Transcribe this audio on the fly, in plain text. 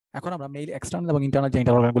এখন আমরা mail external এবং ইন্টারনাল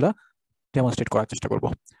জেনিটাল অর্গানগুলো ডেমনস্ট্রেট করার চেষ্টা করব।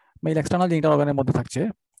 মেইল এক্সটার্নাল জেনিটাল অর্গানের মধ্যে থাকছে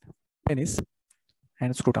পেনিস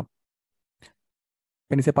অ্যান্ড স্ক্রুটাম।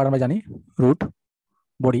 পেনিসের পার্ট আমরা জানি root,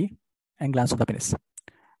 body and glance of the penis.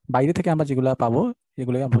 বাইরে থেকে আমরা যেগুলো পাবো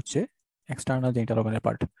এগুলো হচ্ছে এক্সটার্নাল জেনিটাল অর্গানের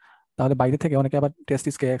পার্ট। তাহলে বাইরে থেকে অনেকে আবার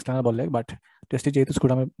টেস্টিসকে এক্সটার্নাল বলে, বাট টেস্টিস যেহেতু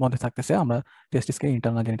স্ক্রুটামের মধ্যে থাকতেছে আমরা টেস্টিসকে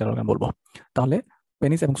ইন্টারনাল জেনিটাল অর্গান বলবো। তাহলে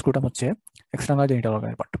পেনিস এবং স্ক্রুটাম হচ্ছে external genital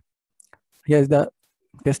অর্গানের part. Here is the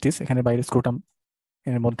টেস্টিস, এখানে বাইরে স্ক্রুটাম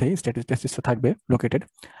এর মধ্যেই টেস্টিসটা থাকবে লোকেটেড।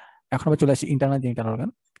 এখন আমরা চলে আসি ইন্টারনাল জেনিটাল অর্গান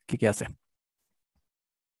কি কি আছে।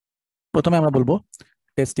 প্রথমে আমরা বলবো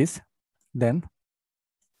টেস্টিস, then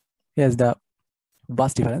here is the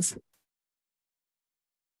vas deferens.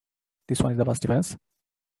 This one is the vas deferens.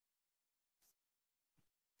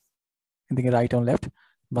 In the right and left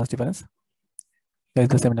vas deferens. Here is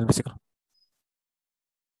the seminal vesicle.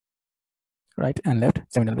 Right and left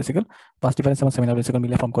seminal vesicle. Vas deferens এবং seminal vesicle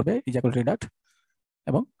মিলে form করবে ejaculatory duct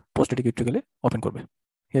এবং prostate utricle open করবে।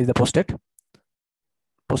 Here is the prostate.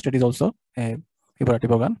 Prostate is also a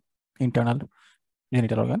reproductive organ, internal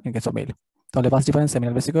genital organ in case of male. তাহলে vas deferens,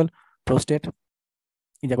 seminal vesicle, prostate,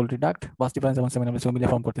 ejaculatory duct, vas deferens এবং seminal vesicle মিলে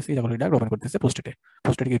form করতেছে ejaculatory duct open করতেছে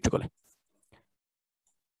prostate utricle।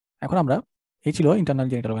 এখন আমরা এই ছিল internal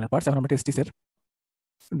genital অর্গানের parts. এখন আমরা টেস্টিসের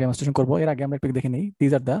ডেমনস্ট্রেশন করব। এর আগে আমরা একটু দেখে নিই।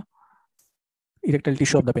 This are the erectile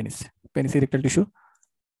tissue of the penis. Penis erectile tissue,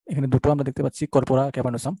 এখানে দুটো আমরা দেখতে পাচ্ছি, corpora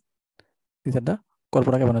ক্যাভার্নোসাম। This are the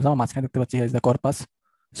corpora ক্যাভার্নোসাম। মাঝখানে দেখতে পাচ্ছি here is the corpus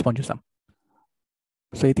spongiosum.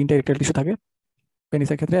 So এই তিনটা ইরেকটাইল টিস্যু থাকে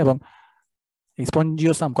পেনিসের ক্ষেত্রে, এবং এই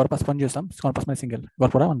স্পঞ্জিওসাম, কর্পাস স্পঞ্জিওসাম, কর্পাস মানে সিঙ্গেল,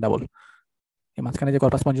 কর্পোরা মানে ডাবল। এই মাঝখানে যে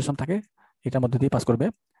কর্পাস স্পঞ্জিওসাম থাকে এটার মধ্যে দিয়ে পাস করবে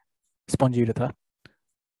স্পঞ্জি ইউরেথ্রা,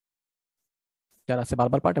 যার আছে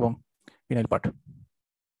বালবার পার্ট এবং পিনাইল পার্ট।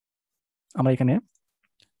 আমরা এখানে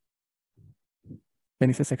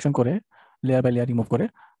পেনিসের সেকশন করে লেয়ার বাই লেয়ার রিমুভ করে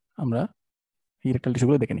আমরা ইরেকটাইল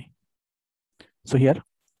টিস্যুগুলো দেখে নিই। সো হিয়ার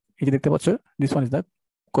এই যে দেখতে পাচ্ছ, this one is the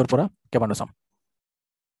corpora ক্যাভার্নোসাম।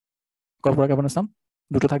 Corpora ক্যাভার্নোসাম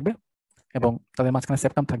দুটো থাকবে এবং তাদের মাঝখানে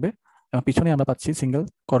সেপ্টাম থাকবে, এবং পিছনে আমরা পাচ্ছি সিঙ্গেল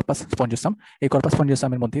কর্পাস স্পঞ্জিওসাম। এই কর্পাস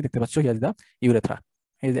স্পঞ্জিওসামের মধ্যে দেখতে পাচ্ছ হিয়ার ইজ দ্য ইউরেথ্রা,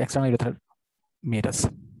 এই যে এক্সটার্নাল ইউরেথ্রাল মিয়েটাস।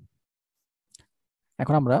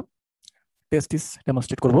 এখন আমরা টেস্টিস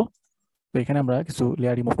ডেমনস্ট্রেট করব। তো এখানে আমরা কিছু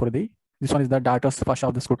লেয়ার রিমুভ করে দিই। This one is the ডার্টাস ফাসা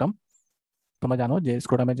of the স্ক্রুটাম। তোমরা জানো যে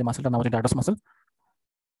স্ক্রুটামের যে মাসলটার নাম হচ্ছে ডার্টাস মাসল।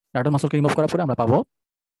 ডার্টাস মাসলকে রিমুভ করার পরে আমরা পাবো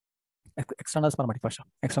এক্সটার্নাল স্পারমাটিক ফাসা।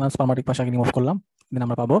 এক্সটার্নাল স্পারমাটিক ফাসাকে রিমুভ করলাম, দেন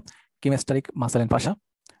আমরা পাবো কিমেস্টারিক মাসল এন্ড ফাসা।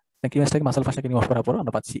 কিমেস্টারিক মাসল ফাসাকে রিমুভ করার পর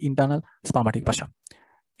আমরা পাচ্ছি ইন্টারনাল স্পারমাটিক ফাসা।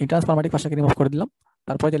 ইন্টারনাল স্পারমাটিক ফাসাকে রিমুভ করে দিলাম,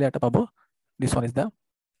 তারপরে যে লেয়ারটা পাবো, this one is the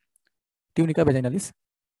tunica vaginalis.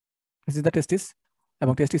 This is the টেস্টিস,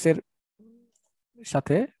 এবং টেস্টিসের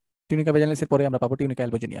সাথে টিউনিকা ভ্যাজাইনালিসের পরে আমরা পাবো tunica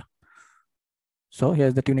অ্যালবোজিনিয়া। So here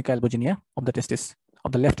is the tunica অ্যালবোজিনিয়া of the testis, of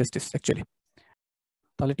the left testis actually.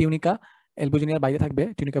 তাহলে টিউনিকা অ্যালবোজিনিয়ার বাইরে থাকবে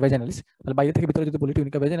টিউনিকা ভ্যাজাইনালিস। তাহলে বাইরে থেকে ভিতরে যদি বলি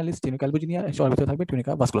টিউনিকা ভ্যাজাইনালিস, টিউনিকা অ্যালবোজিনিয়া, সবার ভিতরে থাকবে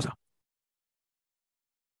tunica ভাস্কুলোসা।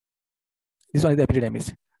 This one is the epididymis.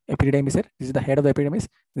 Epididymis এর this is the head of the epididymis,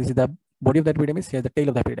 this is the body of the epididymis, here is the tail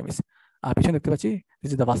of the epididymis. আর পিছনে দেখতে পাচ্ছি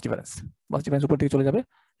this is the vas deferens. Vas deferens উপর দিকে চলে যাবে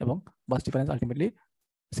এবং vas deferens ultimately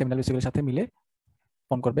seminal ভেসিকলের সাথে মিলে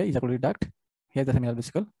ফর্ম করবে ejaculatory duct. Here is the seminal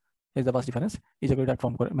vesicle, here is the vas deferens. Ejaculatory duct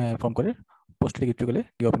form করে prostate utricule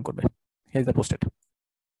ওপেন করবে। Here is the prostate.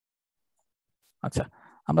 আচ্ছা,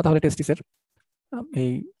 আমরা তাহলে টেস্টিসের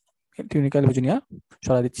এই টিউনিকা অ্যালবোজিনিয়া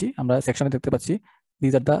সরাই দিচ্ছি। আমরা সেকশনে দেখতে পাচ্ছি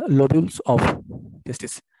these are the lobules of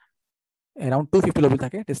testis. Around 250 lobule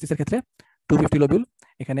থাকে টেস্টিসের ক্ষেত্রে, 250 lobule।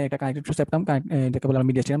 এখানে একটা কানেক্টেড টু সেপ্টাম, যেটাকে বলা হয়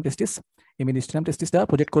মিডিয়াস্টিনাম টেস্টিস। এই মিডিয়াস্টিনাম টেস্টিসটা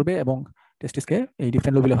প্রজেক্ট করবে এবং টেস্টিসকে এই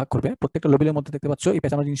ডিফারেন্ট লোবিলে ভাগ করবে। প্রত্যেকটা লোবিলের মধ্যে দেখতে পাচ্ছ এই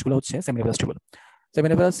পেছানো জিনিসগুলো হচ্ছে সেমিনিভারাস টিউবুল।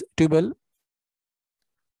 সেমিনিভারাস টিউবুল,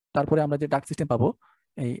 তারপরে আমরা যে ডাক্ট সিস্টেম পাবো,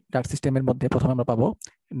 এই ডাক্ট সিস্টেমের মধ্যে প্রথমে আমরা পাবো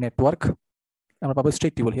নেটওয়ার্ক, আমরা পাবো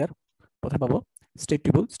স্ট্রেট টিউবুল। হিয়ার প্রথমে পাবো স্ট্রেট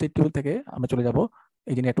টিউবুল। স্ট্রেট টিউবুল থেকে আমরা চলে যাব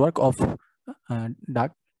এই যে নেটওয়ার্ক অফ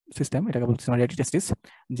ডাক্ট সিস্টেম, এটাকে বলছি রেডি টেস্টিস।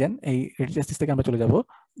 দেন এই রেডি টেস্টিস থেকে আমরা চলে যাব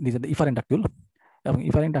দিস আর দ্য ইফারেন্ট ডাক্টুল, এবং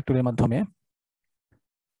ইফারেন্ট ডাক্টুলের মাধ্যমে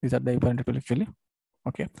this are the efferent ডাক্টুল actually,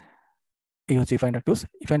 ওকে, এই হচ্ছে ইফারেন্ট ডাক্টুস।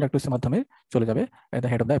 ইফারেন্ট ডাক্টুসের মাধ্যমে চলে যাবে the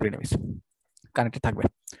head of the এপিডিডিমিস, connected থাকবে।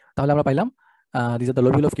 তাহলে আমরা পাইলাম this are the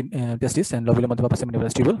lobule of testis, and লোবিউলের মধ্যে পাবো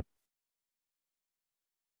সেমিনিভারাস টিউবুল,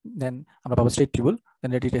 দেন আমরা পাবো স্ট্রেট টিউবুল, দেন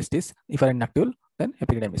রেডি টেস্টিস, ইফারেন্ট ডাক্টুল, দেন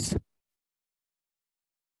এপিডিডিমিস।